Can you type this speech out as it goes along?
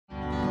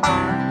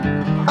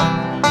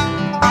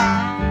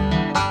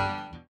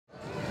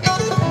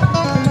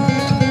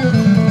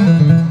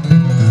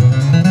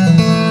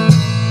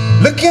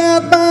Look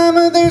out,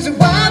 mama, there's a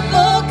white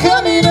boat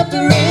coming up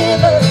the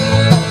river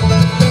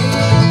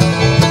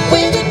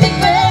with a big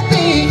red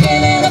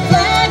beacon and a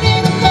flag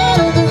in the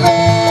middle of the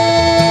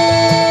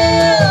rail.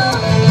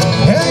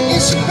 I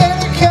guess you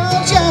better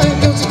call John,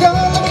 'cause they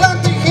don't look like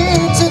they're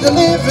here to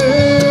deliver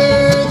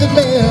the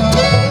mail.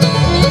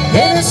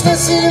 And it's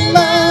less than a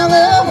mile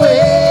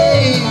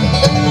away.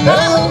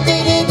 I hope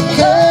they didn't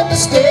come to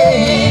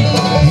stay.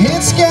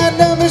 It's got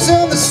numbers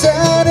on the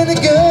side of the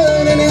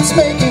gun and it's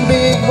making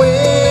big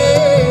waves.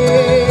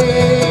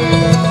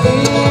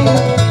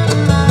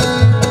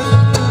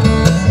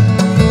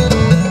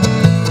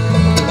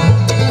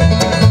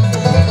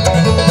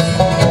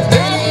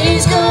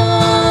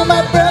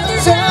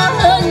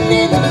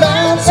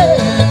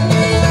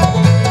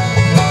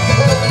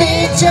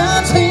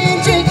 John's been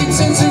drinking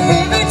since the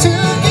river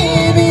took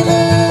him in.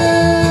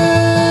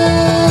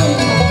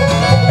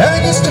 I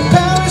guess the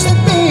powers that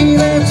be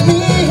left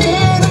me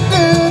here to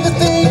do the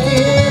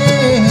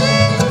thinking.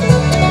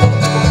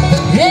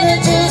 And I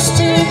just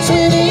turned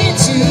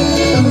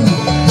 22.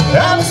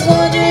 I was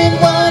wondering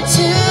what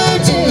to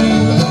do.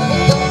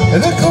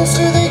 The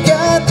closer they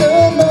got,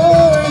 the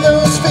more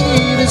those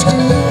feelings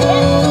grew.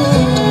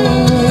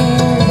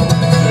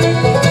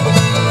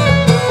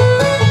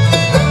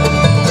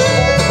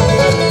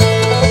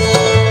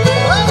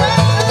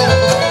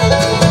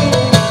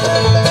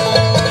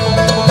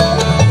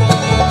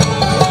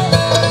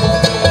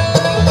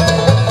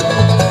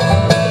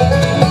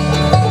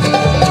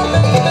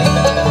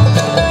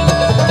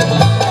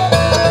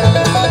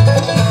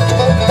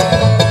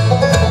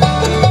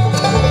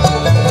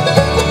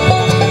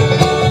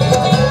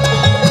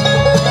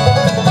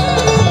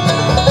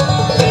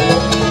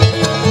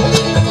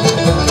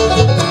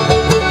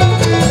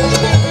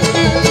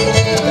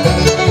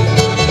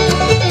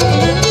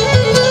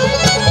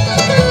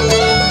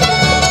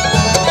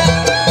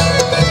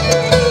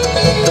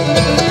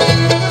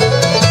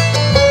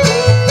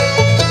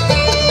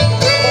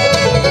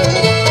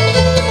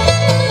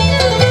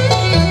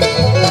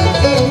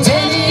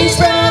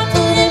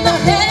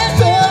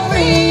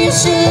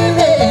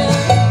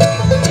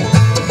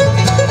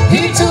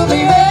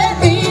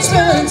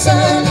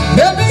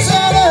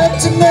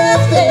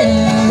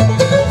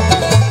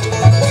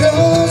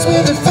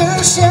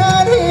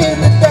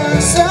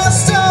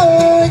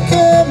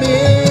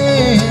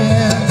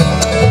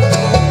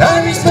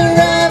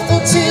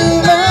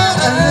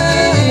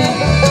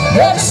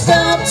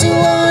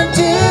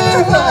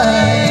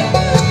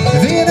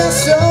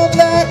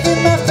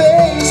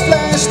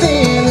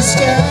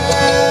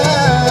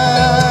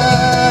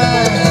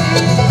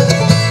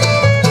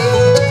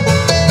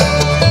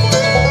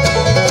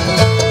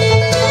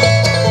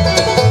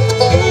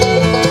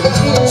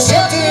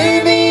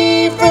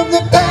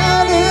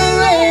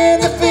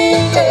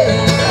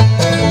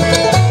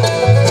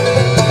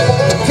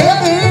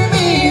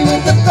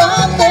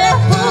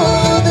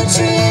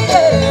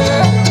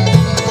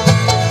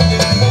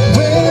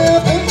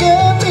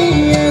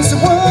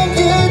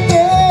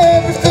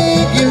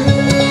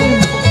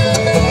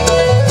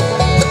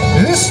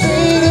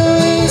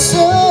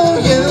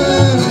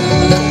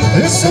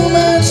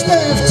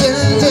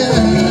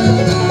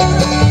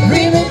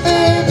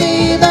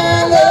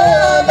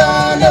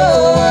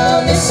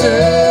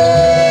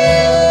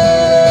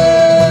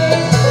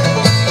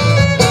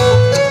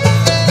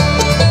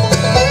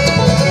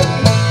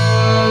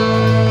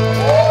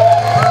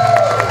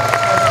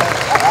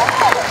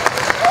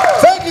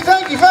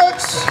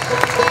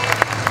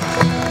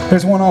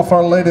 Here's one off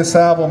our latest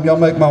album. Y'all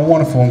make my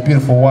wonderful and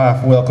beautiful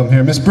wife welcome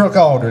here. Miss Brooke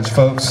Aldridge,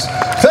 folks.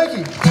 Thank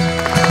you.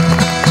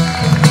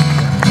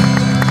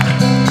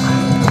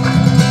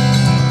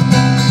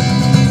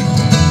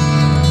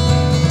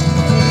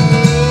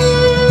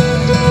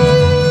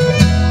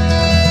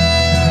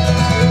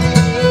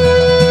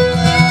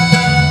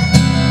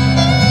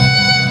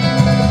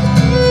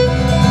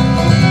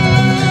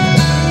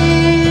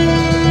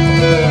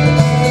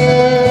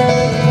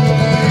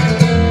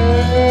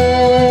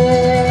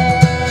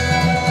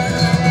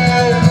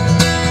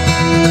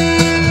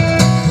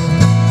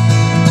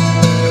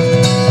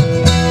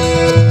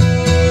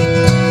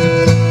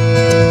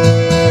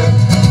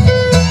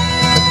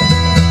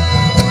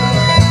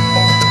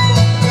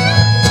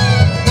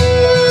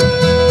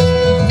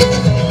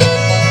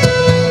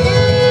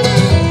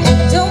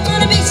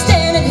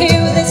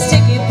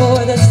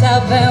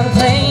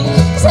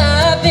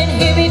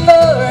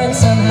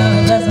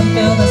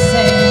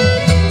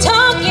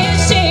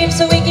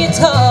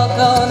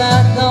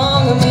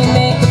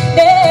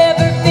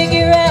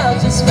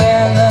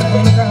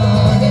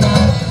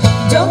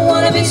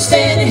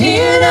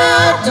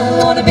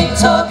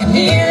 Talking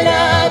here and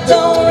I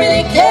don't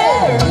really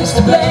care who's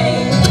to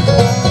blame.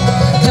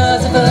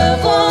 'Cause if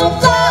love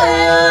won't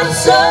fly on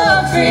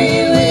some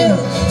free will,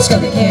 it's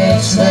gonna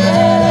catch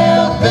that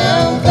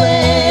outbound plane.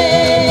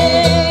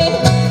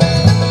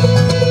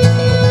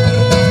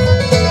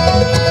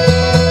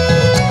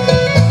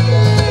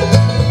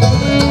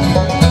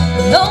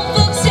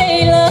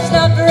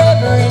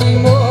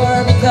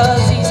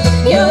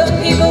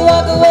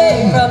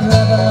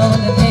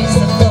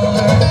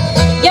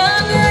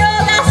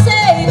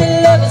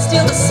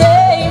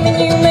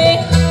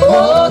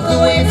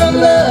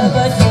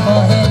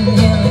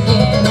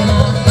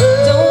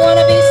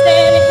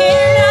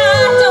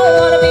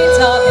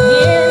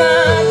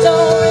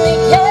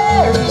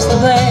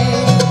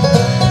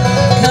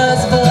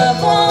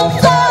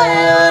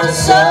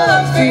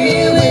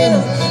 free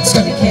will, it's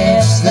gonna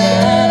catch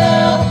that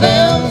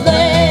outbound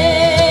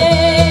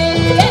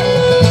plane.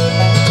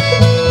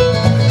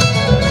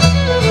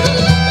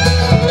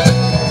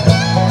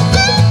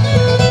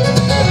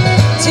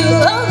 Two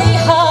lonely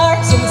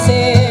hearts in this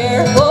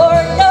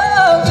airport,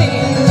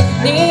 knowing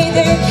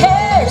neither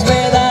cares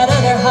where that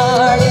other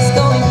heart is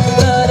going.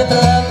 But if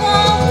love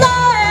won't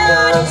fly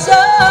on its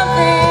own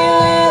free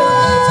will,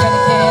 it's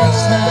gonna catch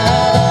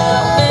that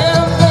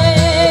outbound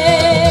plane.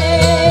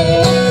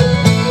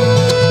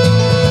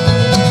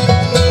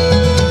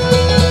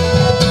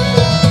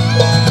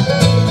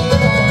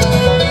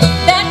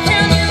 That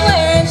crown you're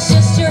wearing's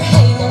just your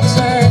halo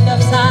turned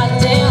upside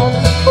down.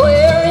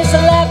 Where is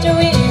the laughter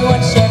we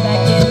once shared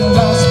back in the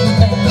lost and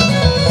found?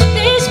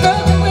 These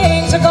broken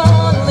wings are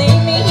gone,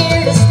 leave me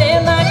here to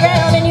stand my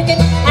ground. And you can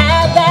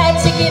have that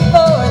ticket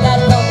for that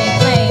lonely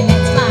plane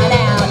that's flying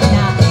out. And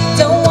I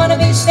don't wanna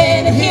be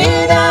standing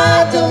here, and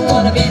I don't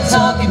wanna be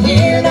talking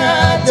here, and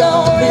I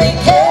don't really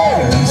care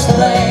who's to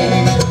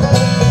blame.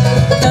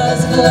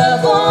 Cause if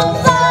love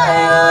won't fly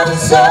on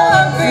its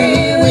own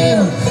free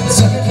will, it's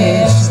gonna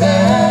catch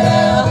that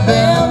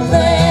outbound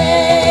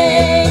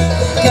plane.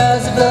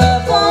 Cause if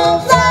love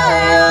won't fly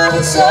on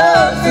its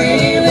own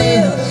free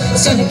will,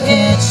 it's gonna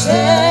catch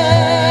that